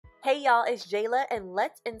Hey y'all, it's Jayla and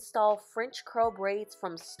let's install French curl braids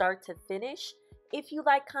from start to finish. If you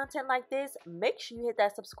like content like this, make sure you hit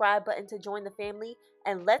that subscribe button to join the family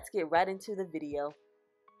and let's get right into the video.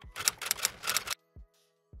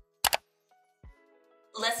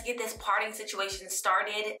 Let's get this parting situation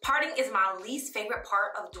started. Parting is my least favorite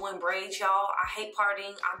part of doing braids, y'all. I hate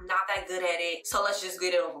parting. I'm not that good at it. So let's just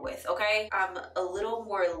get it over with, okay? I'm a little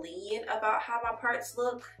more lenient about how my parts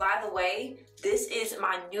look. By the way, this is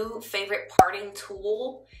my new favorite parting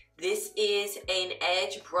tool. This is an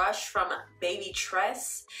edge brush from Baby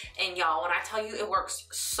Tress. And y'all, when I tell you it works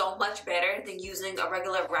so much better than using a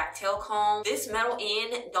regular rat tail comb, this metal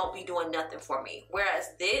end don't be doing nothing for me. Whereas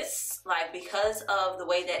this, like, because of the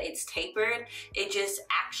way that it's tapered, it just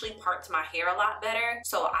actually parts my hair a lot better.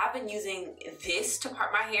 So I've been using this to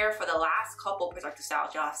part my hair for the last couple protective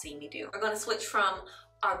styles y'all have seen me do. We're gonna switch from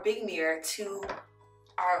our big mirror to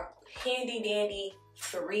our handy dandy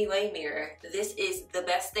three-way mirror. This is the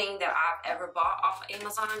best thing that I've ever bought off of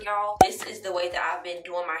Amazon, y'all. This is the way that I've been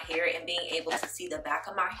doing my hair and being able to see the back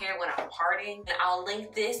of my hair when I'm parting. And I'll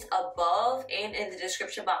link this above and in the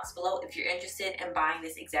description box below if you're interested in buying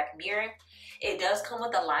this exact mirror. It does come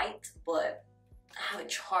with a light, but I haven't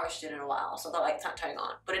charged it in a while, so the light's not turning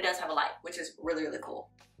on. But it does have a light, which is really, really cool.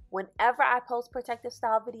 Whenever I post protective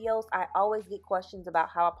style videos, I always get questions about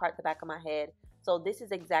how I part the back of my head. So this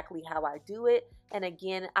is exactly how I do it. And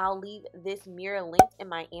again, I'll leave this mirror linked in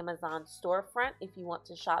my Amazon storefront if you want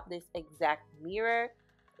to shop this exact mirror.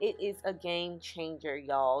 It is a game changer,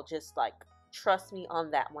 y'all. Just like trust me on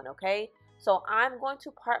that one, okay? So I'm going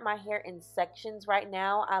to part my hair in sections right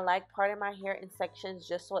now. I like parting my hair in sections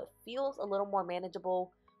just so it feels a little more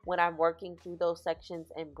manageable when I'm working through those sections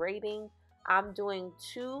and braiding. I'm doing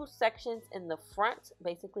 2 sections in the front,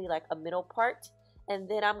 basically like a middle part. And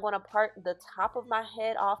then I'm going to part the top of my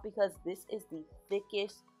head off because this is the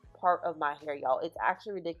thickest part of my hair, y'all. It's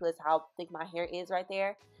actually ridiculous how thick my hair is right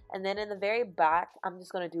there. And then in the very back, I'm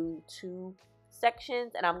just going to do 2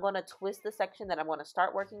 sections and I'm going to twist the section that I'm going to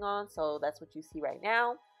start working on. So that's what you see right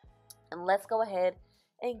now. And let's go ahead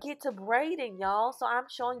and get to braiding, y'all. So I'm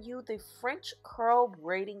showing you the French curl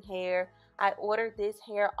braiding hair. I ordered this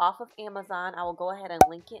hair off of Amazon. I will go ahead and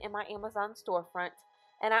link it in my Amazon storefront.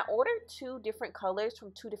 And I ordered 2 different colors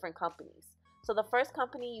from 2 different companies. So the first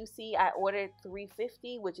company you see, I ordered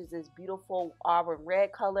 350, which is this beautiful auburn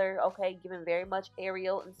red color, okay, giving very much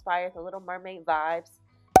Ariel inspired, the Little Mermaid vibes.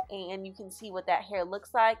 And you can see what that hair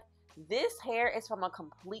looks like. This hair is from a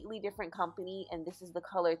completely different company, and this is the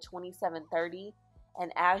color 2730.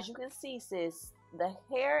 And as you can see, sis, the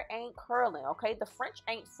hair ain't curling, okay? The French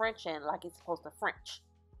ain't Frenching like it's supposed to French.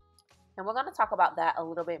 And we're going to talk about that a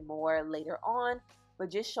little bit more later on. But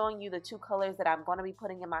just showing you the 2 colors that I'm going to be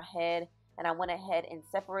putting in my head. And I went ahead and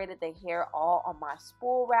separated the hair all on my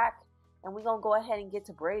spool rack. And we're going to go ahead and get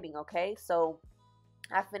to braiding, okay? So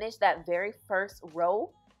I finished that very first row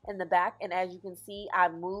in the back. And as you can see, I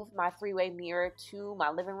moved my 3-way mirror to my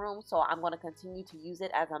living room. So I'm going to continue to use it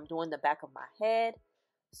as I'm doing the back of my head.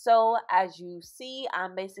 So as you see,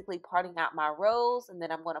 I'm basically parting out my rows. And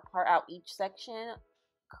then I'm going to part out each section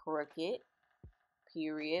crooked.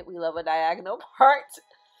 Period. We love a diagonal part.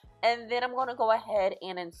 And then I'm going to go ahead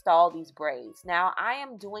and install these braids. Now I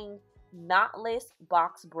am doing knotless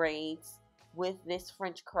box braids with this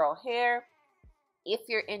French curl hair. If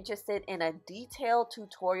you're interested in a detailed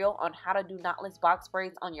tutorial on how to do knotless box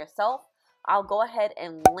braids on yourself, I'll go ahead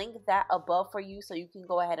and link that above for you so you can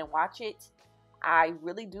go ahead and watch it. I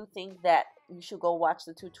really do think that you should go watch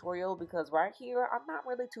the tutorial because right here I'm not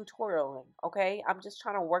really tutorialing, okay? I'm just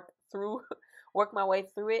trying to work my way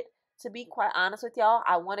through it. To be quite honest with y'all,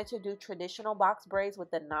 I wanted to do traditional box braids with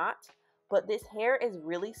the knot, but this hair is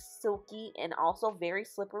really silky and also very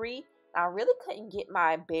slippery. I really couldn't get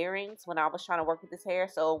my bearings when I was trying to work with this hair,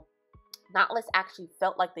 so knotless actually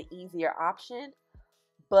felt like the easier option.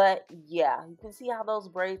 But yeah, you can see how those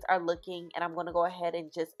braids are looking, and I'm going to go ahead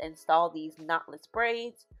and just install these knotless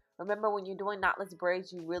braids. Remember, when you're doing knotless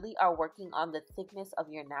braids, you really are working on the thickness of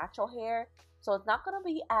your natural hair. So it's not going to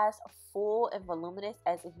be as full and voluminous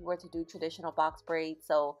as if you were to do traditional box braids.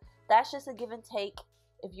 So that's just a give and take.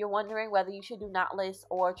 If you're wondering whether you should do knotless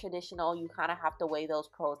or traditional, you kind of have to weigh those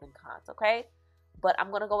pros and cons, okay? But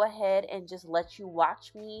I'm going to go ahead and just let you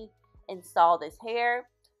watch me install this hair.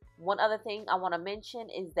 One other thing I want to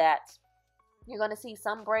mention is that you're going to see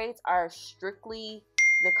some braids are strictly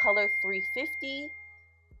the color 350.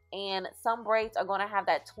 And some braids are going to have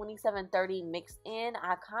that 2730 mixed in.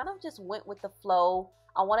 I kind of just went with the flow.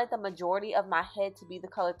 I wanted the majority of my head to be the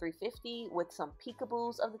color 350 with some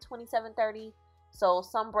peekaboos of the 2730. So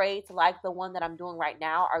some braids, like the one that I'm doing right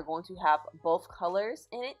now, are going to have both colors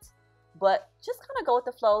in it. But just kind of go with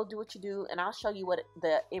the flow, do what you do, and I'll show you what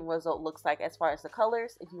the end result looks like as far as the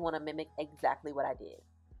colors if you want to mimic exactly what I did.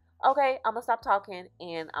 Okay, I'm going to stop talking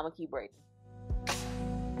and I'm going to keep braiding.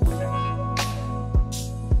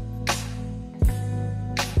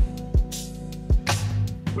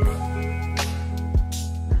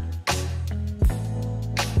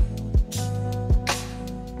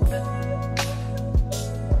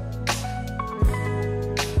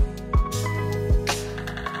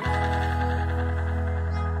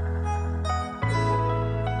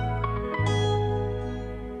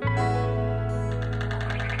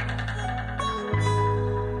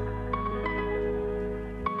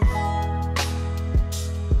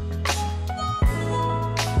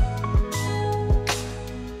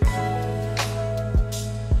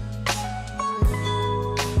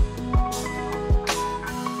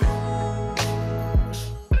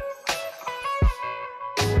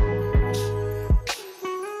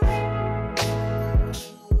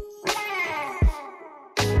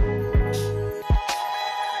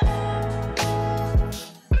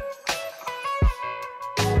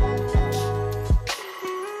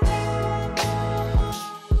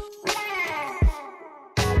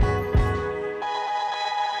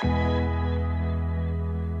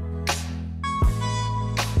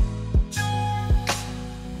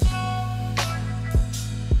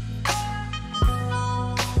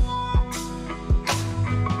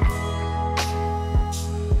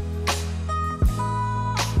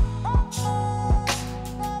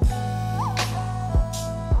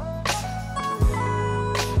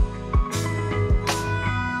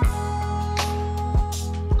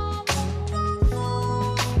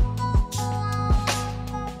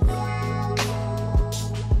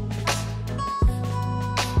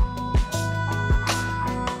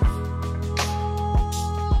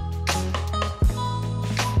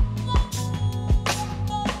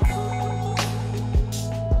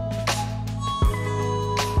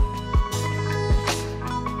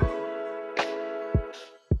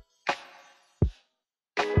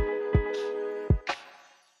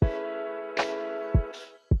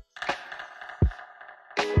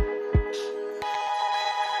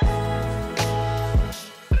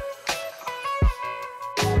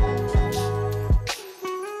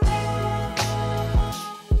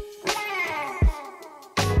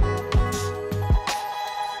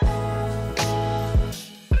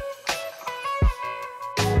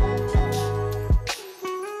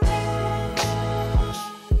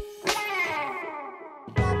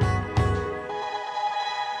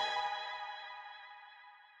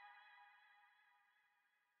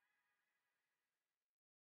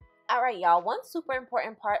 Alright y'all, one super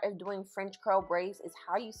important part of doing French curl braids is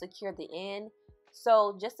how you secure the end.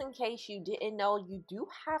 So just in case you didn't know, you do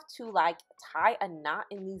have to like tie a knot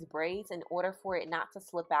in these braids in order for it not to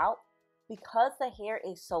slip out. Because the hair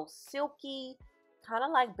is so silky, kind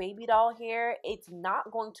of like baby doll hair, it's not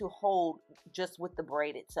going to hold just with the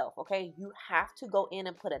braid itself, okay? You have to go in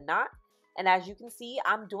and put a knot. And as you can see,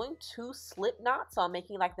 I'm doing 2 slip knots. So I'm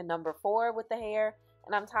making like the number 4 with the hair.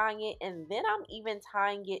 And I'm tying it, and then I'm even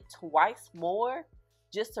tying it twice more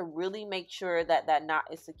just to really make sure that that knot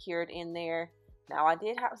is secured in there. Now I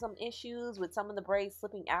did have some issues with some of the braids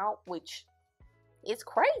slipping out, which is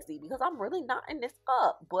crazy because I'm really knotting this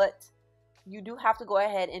up, but you do have to go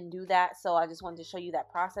ahead and do that. So I just wanted to show you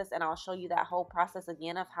that process, and I'll show you that whole process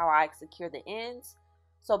again of how I secure the ends.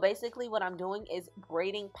 So basically what I'm doing is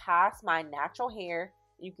braiding past my natural hair.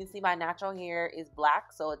 You can see my natural hair is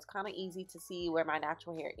black, so it's kind of easy to see where my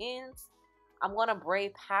natural hair ends. I'm going to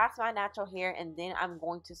braid past my natural hair, and then I'm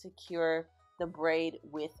going to secure the braid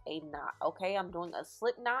with a knot. Okay, I'm doing a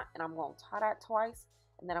slip knot, and I'm going to tie that twice,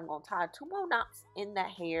 and then I'm going to tie 2 more knots in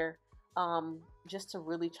that hair just to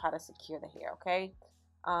really try to secure the hair. Okay,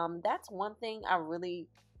 that's one thing I really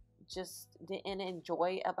just didn't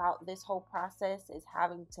enjoy about this whole process, is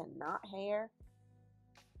having to knot hair.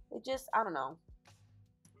 It just, I don't know.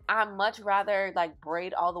 I'd much rather like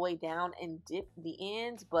braid all the way down and dip the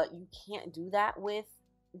ends, but you can't do that with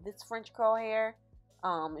this French curl hair.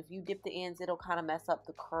 If you dip the ends, it'll kind of mess up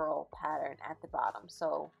the curl pattern at the bottom.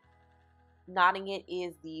 So knotting it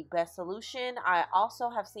is the best solution. I also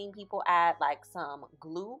have seen people add like some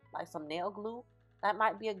glue, like some nail glue. That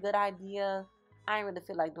might be a good idea. I ain't really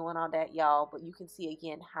feel like doing all that, y'all, but you can see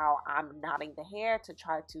again how I'm knotting the hair to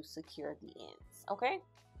try to secure the ends. Okay.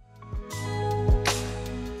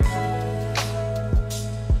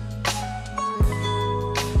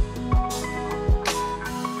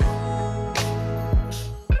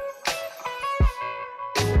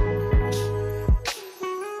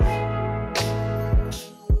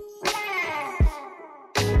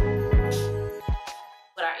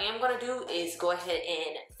 am going to do is go ahead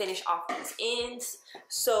and finish off these ends.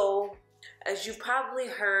 So as you've probably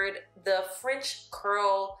heard, the French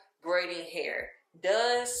curl braiding hair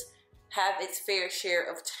does have its fair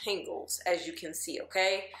share of tangles, as you can see,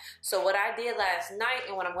 okay? So what I did last night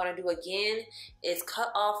and what I'm going to do again is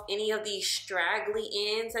cut off any of these straggly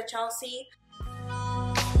ends that y'all see.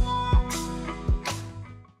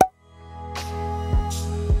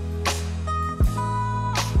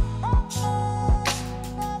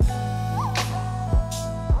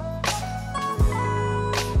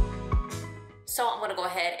 So I'm gonna go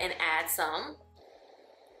ahead and add some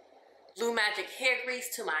Blue Magic hair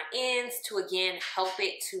grease to my ends to again help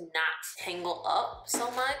it to not tangle up so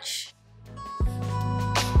much.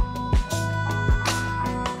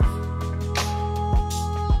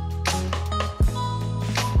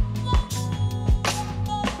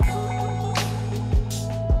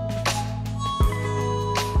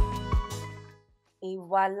 Et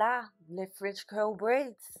voila, les French curl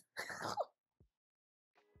braids.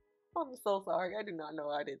 I'm so sorry. I do not know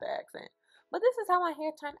I did the accent. But this is how my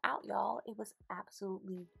hair turned out, y'all. It was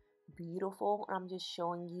absolutely beautiful. I'm just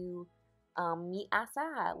showing you me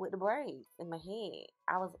outside with the braids in my head.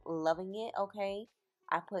 I was loving it, okay?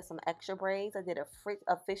 I put some extra braids. I did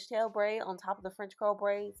a fishtail braid on top of the French curl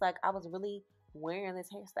braids. Like, I was really wearing this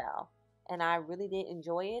hairstyle. And I really did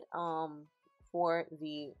enjoy it for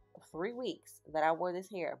the 3 weeks that I wore this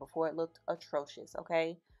hair before it looked atrocious,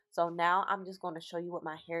 okay? So now I'm just going to show you what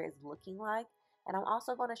my hair is looking like. And I'm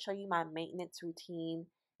also going to show you my maintenance routine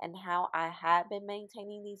and how I have been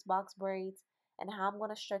maintaining these box braids and how I'm going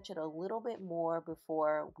to stretch it a little bit more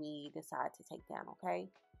before we decide to take down, okay?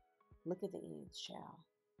 Look at the ends, child.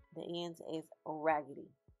 The ends is raggedy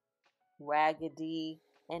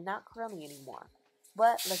and not curly anymore.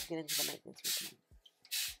 But let's get into the maintenance routine.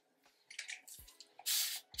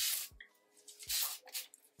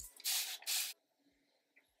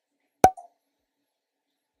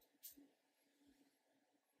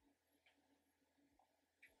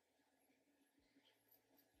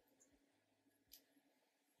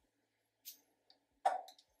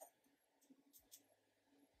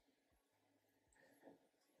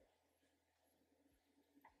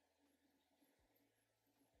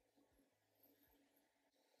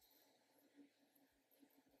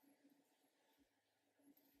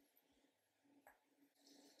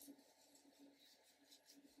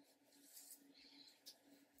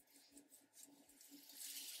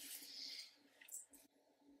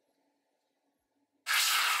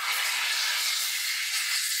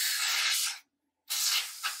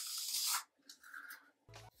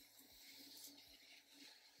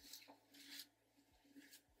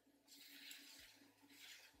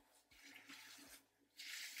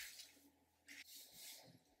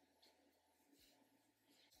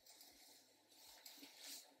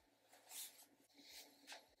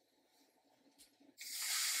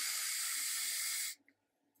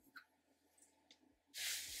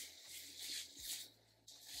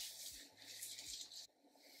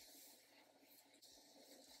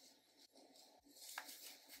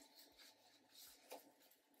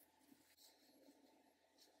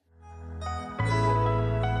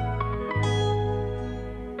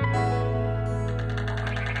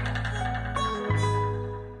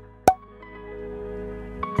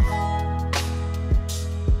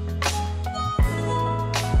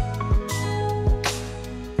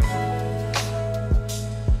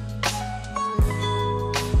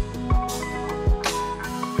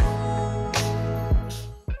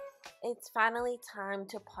 It's finally time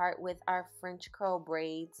to part with our French curl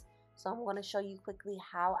braids. So I'm going to show you quickly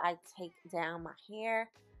how I take down my hair.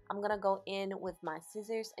 I'm going to go in with my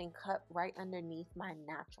scissors and cut right underneath my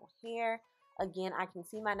natural hair. Again, I can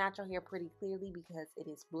see my natural hair pretty clearly because it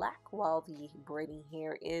is black while the braiding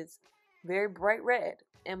hair is very bright red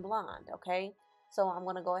and blonde, okay? So I'm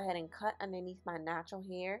going to go ahead and cut underneath my natural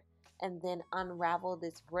hair and then unravel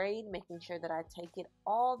this braid, making sure that I take it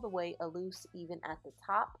all the way loose, even at the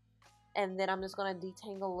top. And then I'm just going to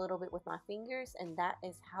detangle a little bit with my fingers, and that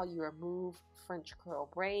is how you remove French curl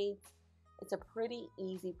braids. It's a pretty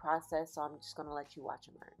easy process, so I'm just going to let you watch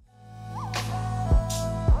and learn.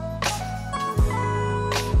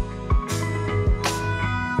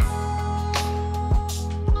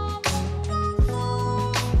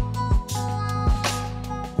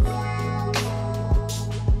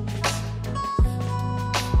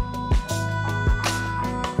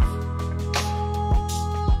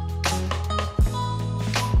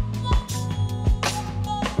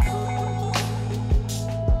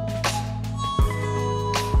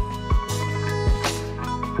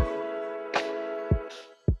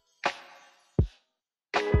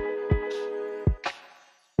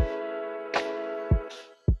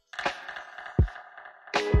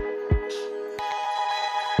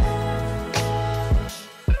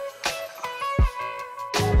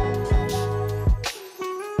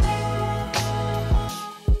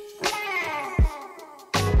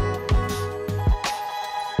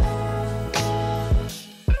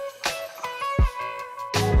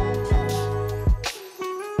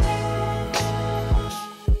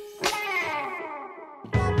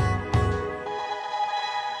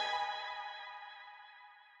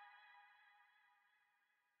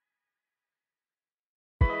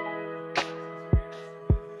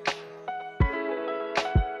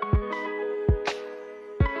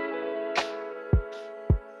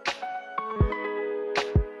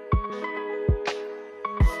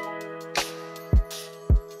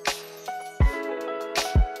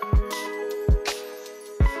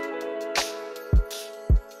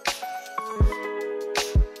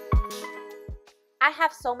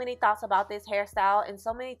 so many thoughts about this hairstyle and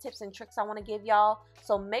so many tips and tricks I want to give y'all.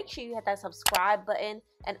 So make sure you hit that subscribe button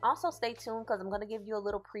and also stay tuned because I'm going to give you a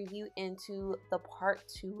little preview into the part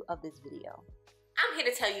 2 of this video. I'm here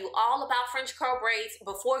to tell you all about French curl braids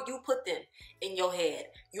before you put them in your head.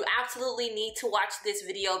 You absolutely need to watch this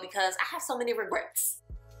video because I have so many regrets.